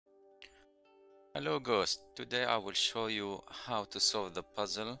Hello Ghost, today I will show you how to solve the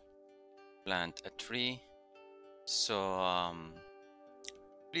puzzle plant a tree. So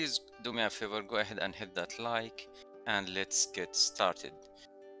please do me a favor, go ahead and hit that like and let's get started.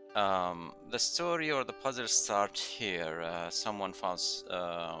 The story or the puzzle start here. Someone found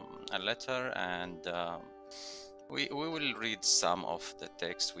a letter and we will read some of the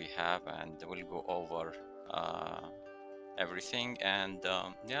text we have and we'll go over everything and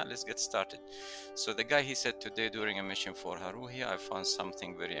yeah, let's get started. So the guy, he said, today during a mission for Haruhi I found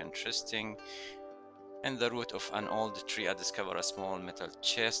something very interesting. In the root of an old tree I discovered a small metal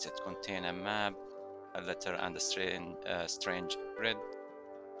chest. It contained a map, a letter, and a strange grid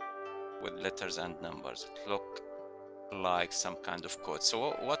with letters and numbers. It looked like some kind of code.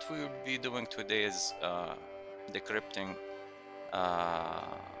 So what we will be doing today is decrypting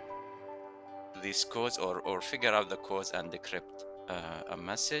these codes or figure out the codes and decrypt a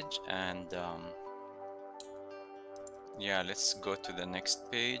message. And yeah, let's go to the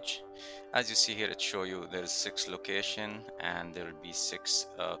next page. As you see here, it shows you there's 6 location and there will be 6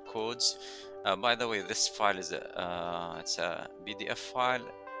 codes. By the way, this file is it's a PDF file.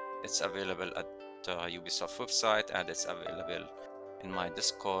 It's available at Ubisoft website and it's available in my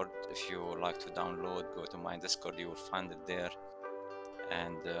Discord. If you would like to download, go to my Discord, you will find it there,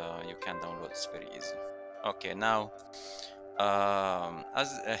 and you can download. It's very easy. Okay, now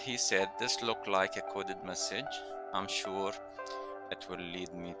as he said, this looked like a coded message. I'm sure it will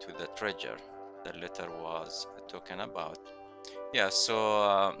lead me to the treasure the letter was talking about. Yeah,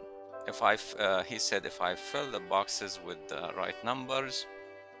 so he said if I fill the boxes with the right numbers,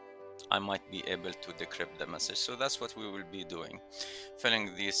 I might be able to decrypt the message. So that's what we will be doing,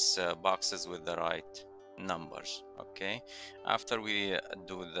 filling these boxes with the right numbers. Okay, after we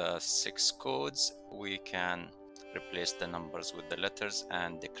do the 6 codes, we can replace the numbers with the letters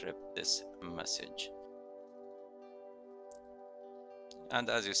and decrypt this message. And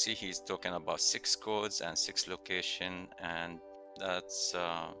as you see, he's talking about 6 codes and 6 location, and that's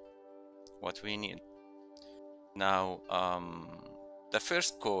what we need. Now the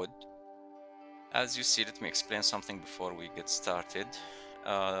first code, as you see, let me explain something before we get started.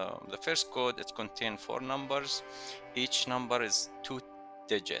 The first code, it contains 4 numbers. Each number is 2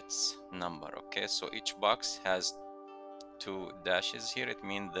 digits number. Okay, so each box has 2 dashes here. It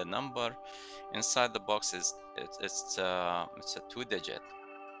means the number inside the box is it's a 2 digit,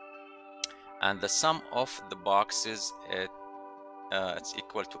 and the sum of the boxes it's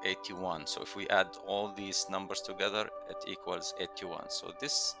equal to 81. So if we add all these numbers together, it equals 81. So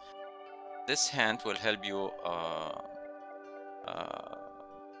this hint will help you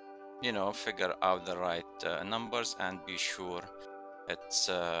you know, figure out the right numbers and be sure it's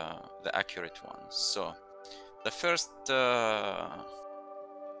the accurate one. So the first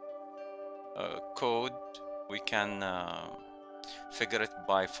code, we can figure it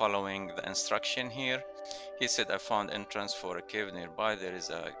by following the instruction here. He said, I found entrance for a cave nearby. There is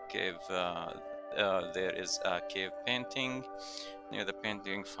a cave painting. Near the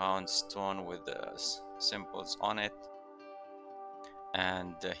painting, found stone with symbols on it.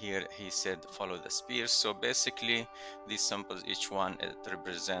 And here he said follow the spears. So basically these symbols, each one, it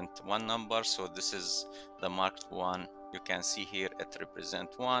represent one number. So this is the marked one. You can see here it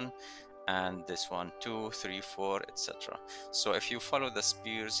represent 1, and this one 2, 3, 4, etc. So if you follow the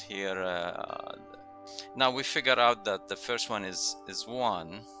spears here, now we figure out that the first one is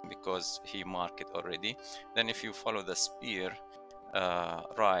 1 because he marked it already. Then if you follow the spear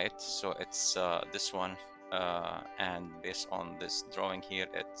right, so it's this one, and based on this drawing here,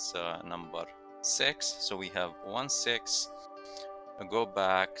 it's number 6. So we have 1, 6. Go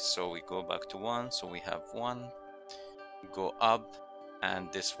back, so we go back to 1, so we have 1. Go up, and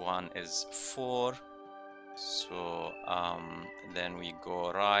this one is 4. So then we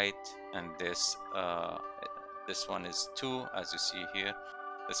go right, and this one is 2. As you see here,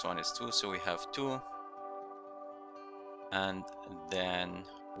 this one is 2, so we have 2. And then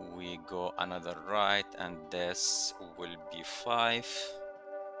we go another right, and this will be 5.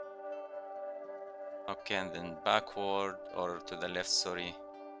 Okay, and then backward, or to the left, sorry,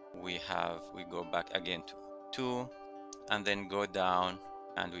 we go back again to 2, and then go down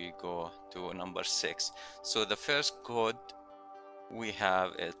and we go to number 6. So the first code we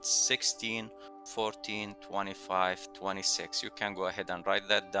have, it's 16, 14, 25, 26. You can go ahead and write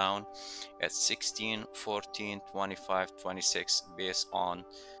that down. It's 16, 14, 25, 26 based on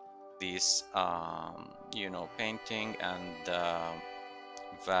this you know, painting and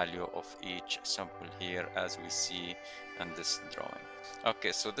value of each sample here, as we see in this drawing.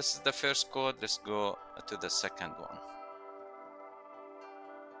 Okay, so this is the first code. Let's go to the second one.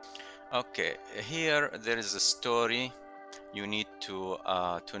 Okay, here there is a story. You need to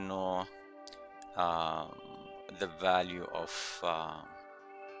know um, the value of uh,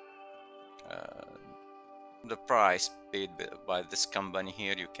 the price paid by this company.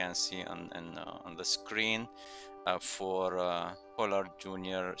 Here you can see on the screen for Polar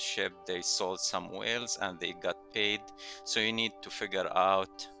Junior ship, they sold some whales and they got paid. So you need to figure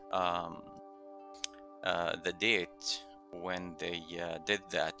out the date when they did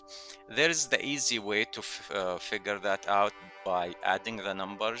that. There's the easy way to figure that out by adding the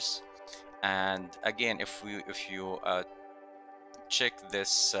numbers. And again, if you check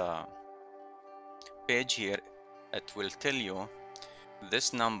this page here, it will tell you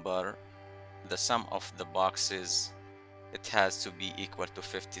this number, the sum of the boxes, it has to be equal to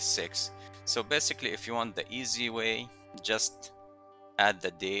 56. So basically, if you want the easy way, just add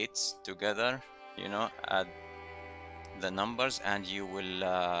the dates together, you know, add the numbers, and you will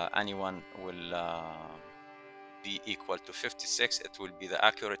anyone will be equal to 56. It will be the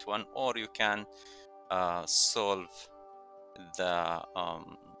accurate one, or you can solve the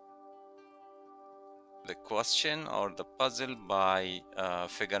question or the puzzle by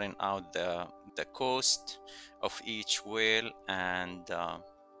figuring out the cost of each whale, and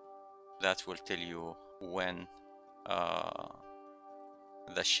that will tell you when uh,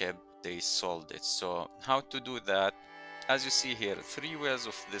 the ship they sold it. So how to do that? As you see here, 3 whales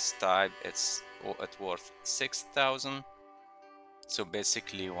of this type, it's worth 6,000. So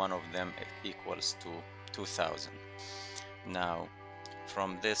basically one of them equals to 2,000. Now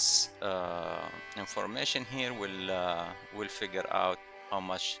from this information here, we'll figure out how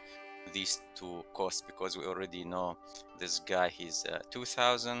much these two cost, because we already know this guy, he's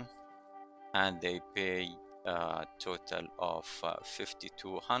 2,000, and they pay total of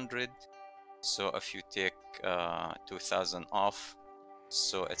 5,200. So if you take 2,000 off,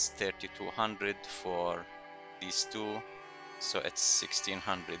 so it's 3,200 for these two, so it's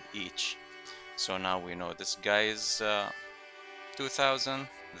 1,600 each. So now we know this guy is 2,000,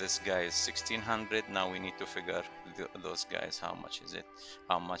 this guy is 1,600. Now we need to figure those guys, how much is it,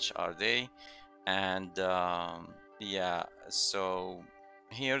 how much are they? And yeah, so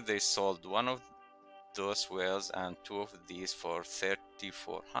here they sold one of those whales and two of these for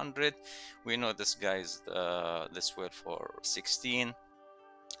 3,400. We know this guy is this whale for 16,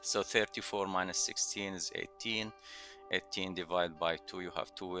 so 34 minus 16 is 18. 18 divided by 2, you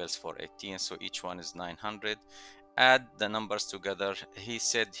have two whales for 18, so each one is 900. Add the numbers together. He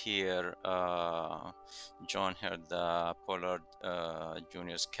said here, John heard the Pollard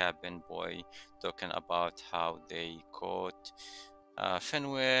Junior's cabin boy talking about how they caught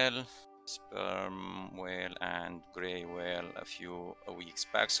fin whale, sperm whale, and gray whale a few weeks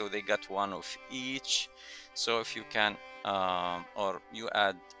back. So they got one of each. So if you can, or you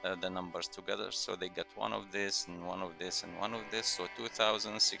add the numbers together, so they got one of this and one of this and one of this. So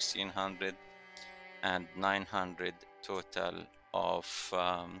 2,000, 1,600, and 900 total of.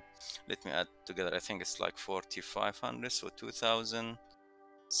 Let me add together. I think it's like 4,500. So 2,000,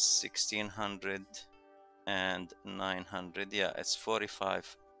 1,600, and 900. Yeah, it's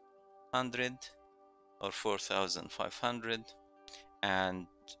 4,500 or 4,500. And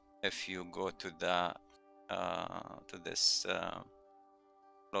if you go to the to this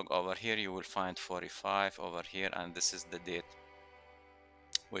log over here, you will find 45 over here, and this is the date,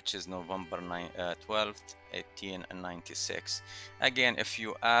 which is November 12th, 1896. Again, if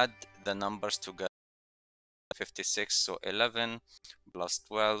you add the numbers together, 56, so 11 plus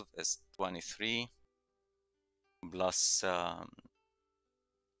 12 is 23, plus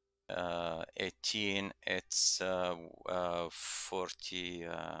 18, it's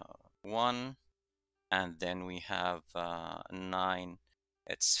 41, and then we have 9,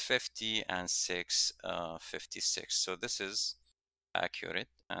 it's 50, and 6, 56. So this is accurate,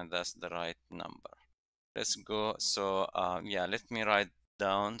 and that's the right number. Let's go. So yeah, let me write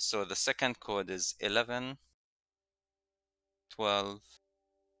down. So the second code is 11, 12,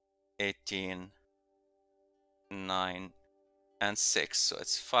 18, 9, and 6. So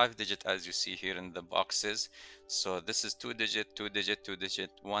it's 5 digit, as you see here in the boxes. So this is 2 digit, 2 digit, 2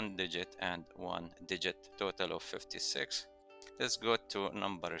 digit, 1 digit, and 1 digit, total of 56. Let's go to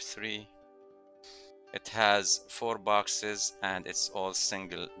number 3. It has 4 boxes and it's all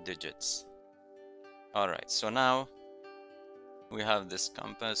single digits. All right, so now we have this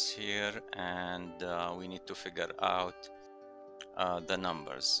compass here, and we need to figure out the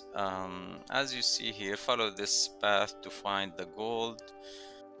numbers. As you see here, follow this path to find the gold.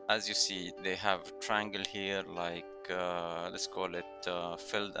 As you see, they have triangle here, like let's call it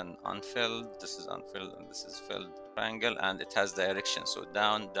filled and unfilled. This is unfilled and this is filled triangle, and it has direction, so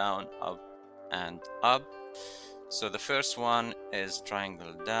down, down, up, and up. So the first one is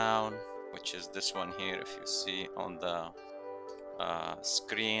triangle down, which is this one here, if you see on the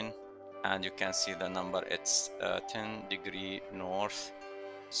screen, and you can see the number. It's 10 degree north.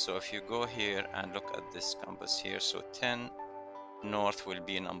 So if you go here and look at this compass here, so 10 north will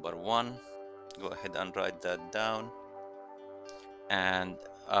be number 1. Go ahead and write that down. And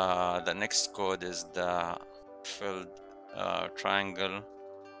the next code is the filled triangle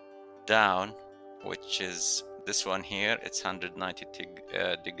down, which is this one here. It's 190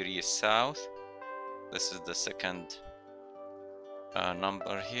 degrees south. This is the second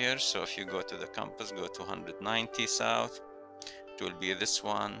number here. So if you go to the compass, go to 190 south, it will be this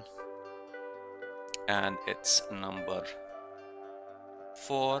one, and it's number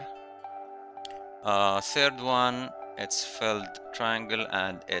 4. Third one, it's filled triangle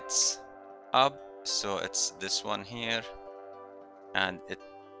and it's up, so it's this one here, and it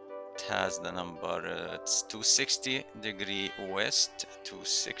has the number, it's 260 degree west,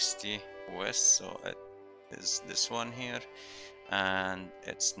 260 west, so it is this one here, and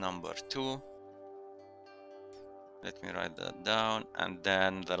it's number 2. Let me write that down. And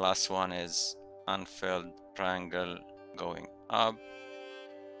then the last one is unfilled triangle going up,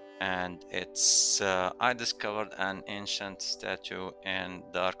 and it's I discovered an ancient statue in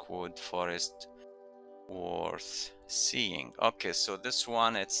Darkwood Forest worth seeing. Okay, so this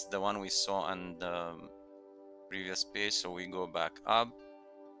one, it's the one we saw on the previous page. So we go back up,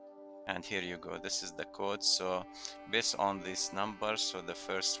 and here you go, this is the code. So based on these numbers, so the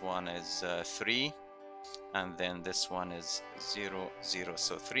first one is 3, and then this one is 0, 0,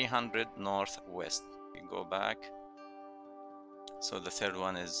 so 300 northwest. We go back. So the third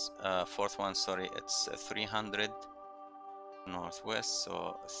one is fourth one, sorry, it's 300 northwest,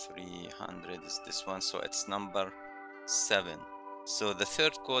 so 300 is this one, so it's number 7. So the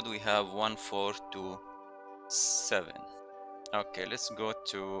third code we have 1427. Okay, let's go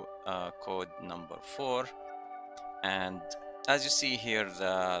to code number 4, and as you see here,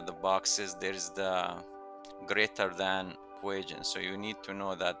 the boxes, there's the greater than equation, so you need to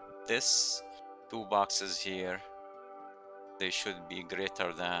know that this 2 boxes here, they should be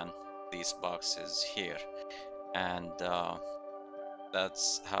greater than these boxes here, and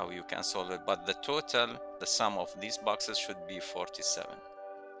that's how you can solve it. But the total, the sum of these boxes should be 47.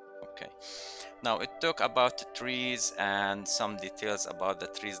 Okay, now it talk about the trees and some details about the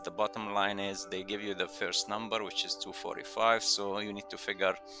trees. The bottom line is they give you the first number, which is 245, so you need to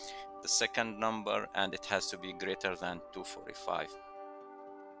figure the second number, and it has to be greater than 245,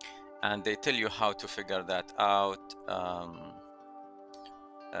 and they tell you how to figure that out.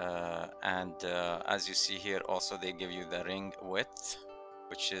 As you see here, also they give you the ring width,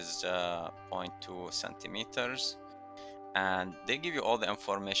 which is 0.2 centimeters, and they give you all the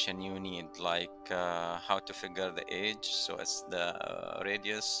information you need, like how to figure the age. So it's the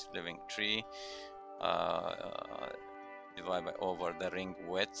radius, living tree, divide by over the ring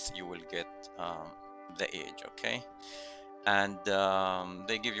width, you will get the age. Okay, and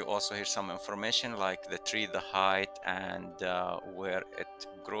they give you also here some information like the tree, the height, and where it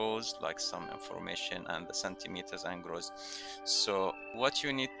grows, like some information, and the centimeters and grows. So what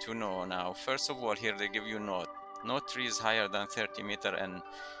you need to know now, first of all, here they give you no trees higher than 30 meter in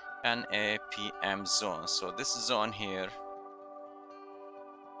NAPM zone. So this zone here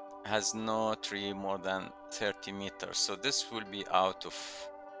has no tree more than 30 meters, so this will be out of,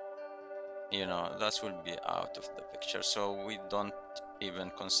 that will be out of the picture, so we don't even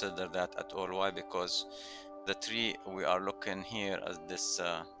consider that at all. Why? Because the tree we are looking here at this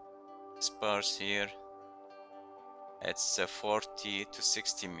spurs here, it's 40 to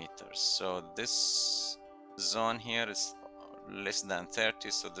 60 meters, so this zone here is less than 30,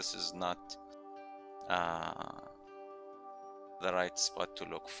 so this is not the right spot to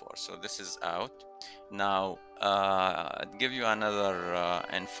look for, so this is out. Now I'd give you another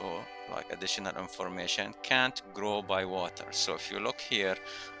info, like additional information. Can't grow by water. So if you look here,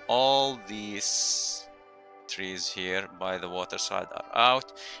 all these trees here by the water side are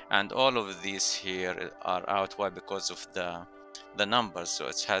out, and all of these here are out. Why? Because of the numbers. So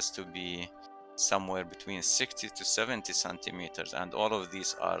it has to be somewhere between 60 to 70 centimeters, and all of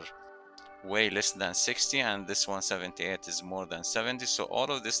these are way less than 60, and this 178 is more than 70. So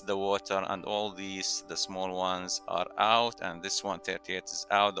all of this, the water, and all these, the small ones, are out, and this 138 is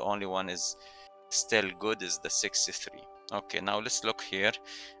out. The only one is still good is the 63. Okay, now let's look here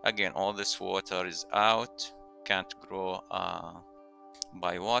again. All this water is out, can't grow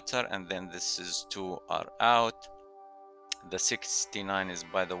by water, and then this is 2 are out. The 69 is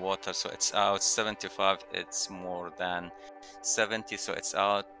by the water, so it's out. 75, it's more than 70, so it's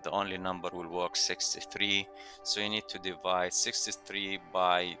out. The only number will work 63, so you need to divide 63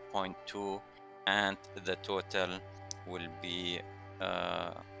 by 0.2, and the total will be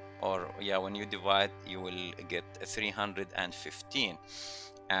when you divide, you will get 315,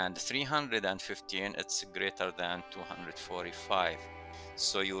 and 315, it's greater than 245,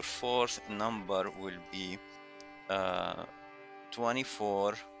 so your fourth number will be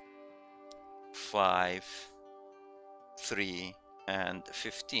 24, 5, 3, and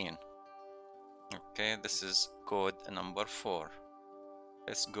 15. Okay, this is code number 4.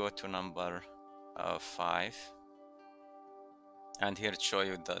 Let's go to number 5. And here it show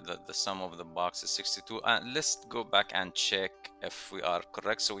you the sum of the box is 62. And let's go back and check if we are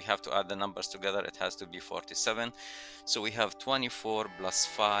correct. So we have to add the numbers together. It has to be 47. So we have 24 plus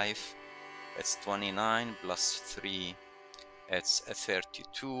 5. It's 29 plus 3. It's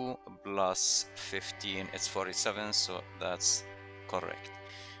 32 plus 15. It's 47. So that's correct.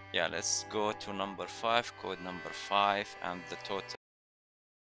 Yeah, let's go to number 5, code number 5, and the total.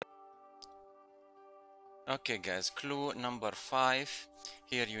 Okay guys, clue number 5.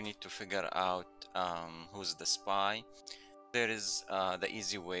 Here you need to figure out who's the spy. There is the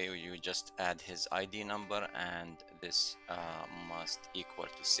easy way, you just add his ID number, and this must equal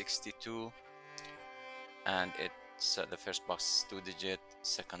to 62, and it's the first box is 2-digit,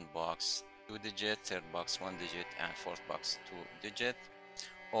 second box 2-digit, third box 1-digit, and fourth box 2-digit.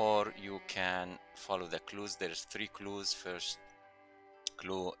 Or you can follow the clues. There's 3 clues. First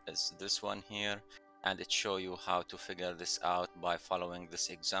clue is this one here, and it show you how to figure this out by following this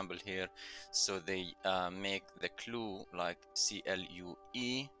example here. So they make the clue like CLUE.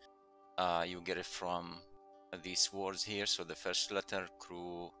 You get it from these words here. So the first letter,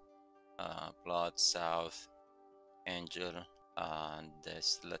 crew, blood, south, angel, and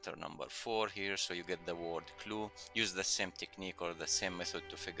this letter number 4 here, so you get the word clue. Use the same technique or the same method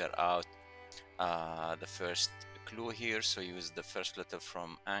to figure out the first clue here. So use the first letter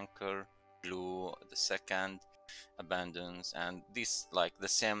from anchor, glue, the second, abandons, and this like the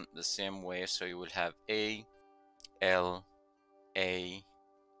same way. So you will have A, L, A,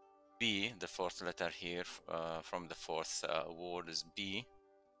 B. The fourth letter here from the fourth word is B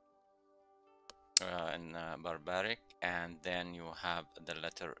in barbaric, and then you have the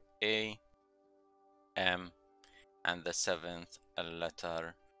letter A, M, and the seventh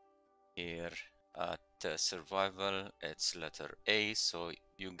letter here at survival, it's letter A, so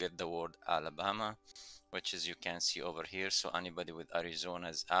you get the word Alabama, which is you can see over here. So anybody with Arizona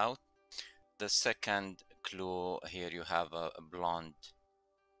is out. The second clue here, you have a blonde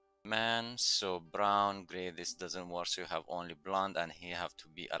man, so brown, gray, this doesn't work, so you have only blonde, and he have to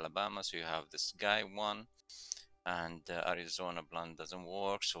be Alabama, so you have this guy one. And Arizona blonde doesn't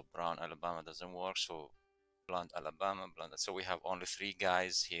work, so brown Alabama doesn't work, so blonde Alabama, blonde. So we have only 3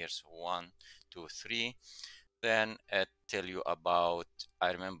 guys here, so 1, 2, 3. Then it tell you about,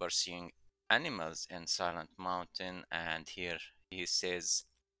 I remember seeing animals in Silent Mountain, and here he says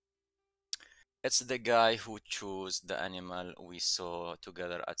it's the guy who chose the animal we saw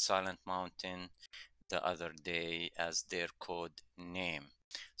together at Silent Mountain the other day as their code name.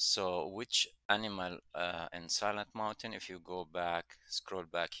 So which animal in Silent Mountain, if you go back, scroll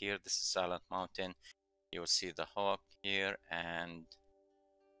back here, this is Silent Mountain, you'll see the hawk here, and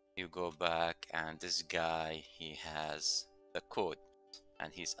you go back, and this guy, he has the code,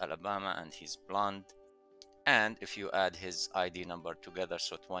 and he's Alabama, and he's blonde. And if you add his ID number together,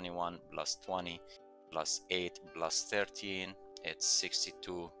 so 21 plus 20 plus 8 plus 13, it's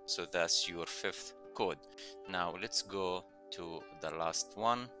 62. So that's your 5th code. Now let's go to the last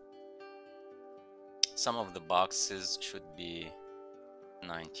one. Some of the boxes should be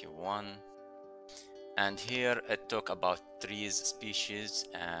 91. And here it talk about trees species,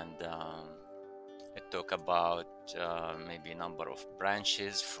 and it talk about maybe number of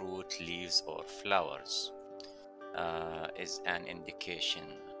branches, fruit, leaves, or flowers. Is an indication,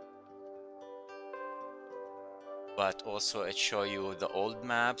 but also it show you the old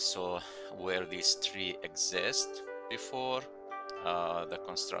map, so where these trees exist before the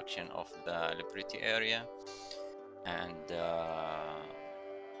construction of the Liberty area. And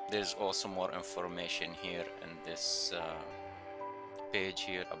there's also more information here in this page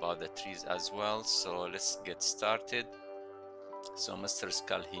here about the trees as well. So let's get started. So Mr.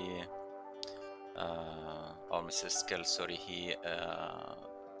 Skull here or Mr. Skill, sorry, he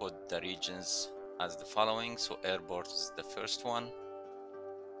put the regions as the following. So airport is the first one,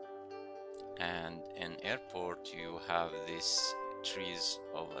 and in airport you have these trees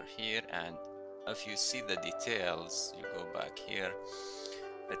over here, and if you see the details, you go back here,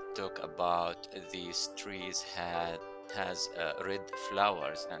 it talk about these trees has red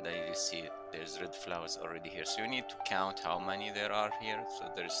flowers, and then you see there's red flowers already here. So you need to count how many there are here. So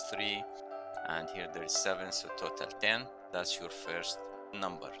there's 3, and here there's 7, so total 10. That's your first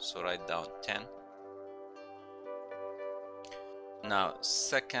number. So write down 10. Now,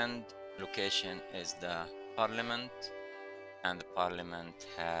 second location is the parliament, and the parliament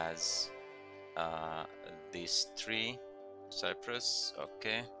has this tree, cypress.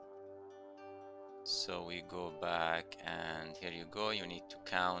 Okay, so we go back, and here you go. You need to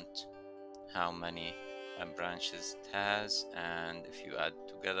count how many branches it has, and if you add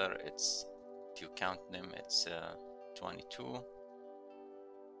together, if you count them, it's 22.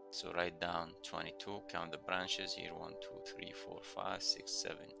 So write down 22, count the branches here, 1, 2, 3, 4, 5, 6,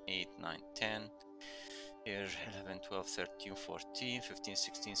 7, 8, 9, 10. Here 11, 12, 13, 14, 15,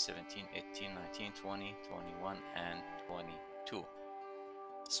 16, 17, 18, 19, 20, 21, and 22.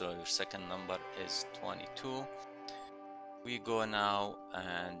 So your second number is 22. We go now,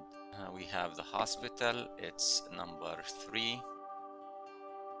 and we have the hospital. It's number 3,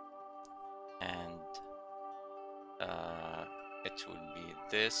 and it will be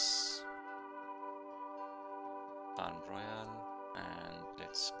this Palm Royal, and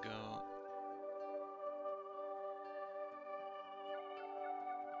let's go.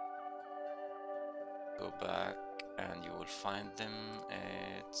 Go back, and you will find them.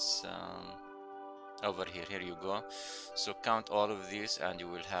 It's over here. Here you go. So count all of these, and you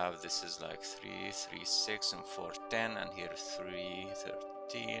will have, this is like 3, 3, 6, and 4, 10, and here 3,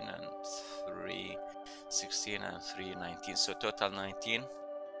 13, and 3, 16, and 3, 19. So total 19.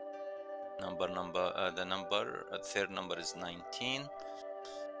 The third number is 19.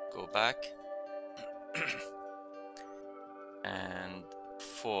 Go back. And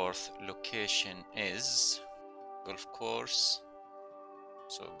fourth location is golf course.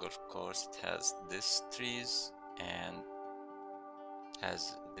 So golf course, it has this trees, and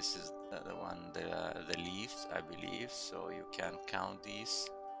has, this is the one, the leaves, I believe. So you can count these.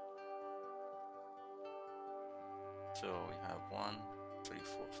 So we have 1, 3,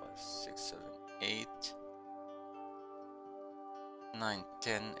 4, 5, 6, 7, 8, 9,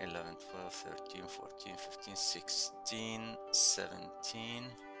 10, 11, 12, 13, 14, 15, 16, 17,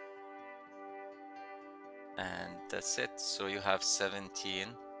 and that's it. So you have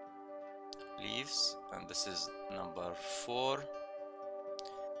 17 leaves, and this is number 4.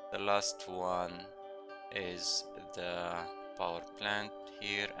 The last one is the power plant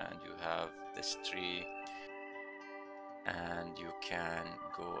here, and you have this tree, and you can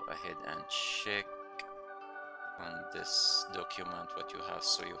go ahead and check on this document what you have.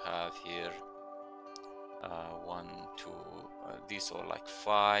 So you have here 1, 2, these are like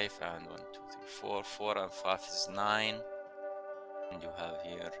 5, and 1, 2, 3, 4. 4 and 5 is 9, and you have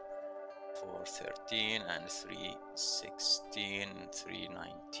here 4, 13, and 3, 16, 3,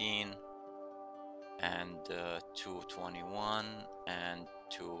 19, and 2, 21, and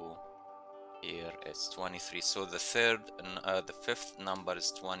 2 here it's 23. So the fifth number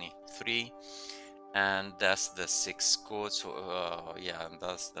is 23, and that's the 6th code. So yeah, and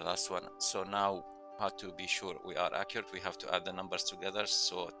that's the last one. So now, how to be sure we are accurate, we have to add the numbers together.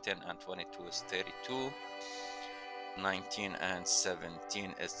 So 10 and 22 is 32, 19 and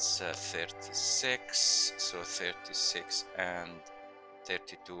 17 is 36. So 36 and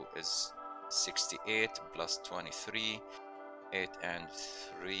 32 is 68, plus 23, 8 and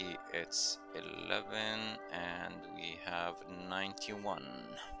 3 it's 11, and we have 91.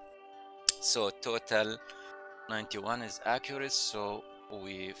 So total 91 is accurate, so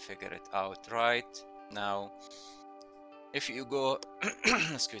we figure it out right. Now if you go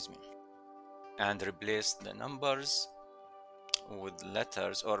excuse me, and replace the numbers with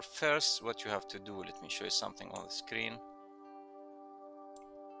letters, or first what you have to do, let me show you something on the screen.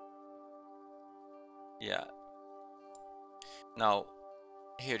 Yeah, now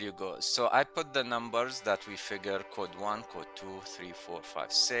here you go. So I put the numbers that we figure, code 1, code 2, 3, 4,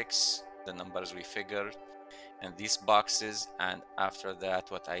 5, 6, the numbers we figured in these boxes, and after that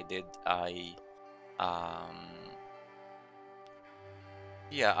what I did, I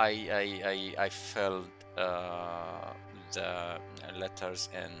filled the letters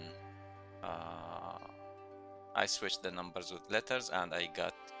in, I switched the numbers with letters, and I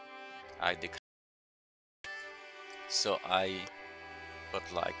decreased. So I put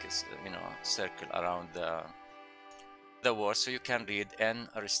like a circle around the word, so you can read: in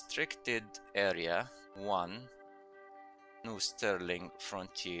a restricted area 1, New Sterling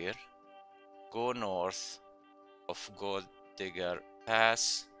Frontier, go north of Gold Digger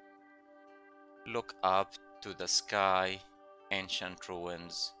Pass, Look up to the sky. Ancient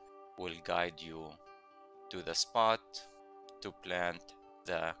ruins will guide you to the spot to plant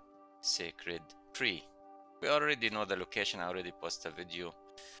the sacred tree. We already know the location. I already posted a video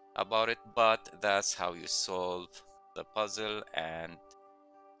about it, but that's how you solve the puzzle, and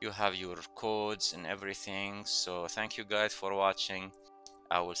you have your codes and everything. So thank you guys for watching.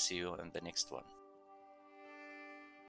 I will see you in the next one.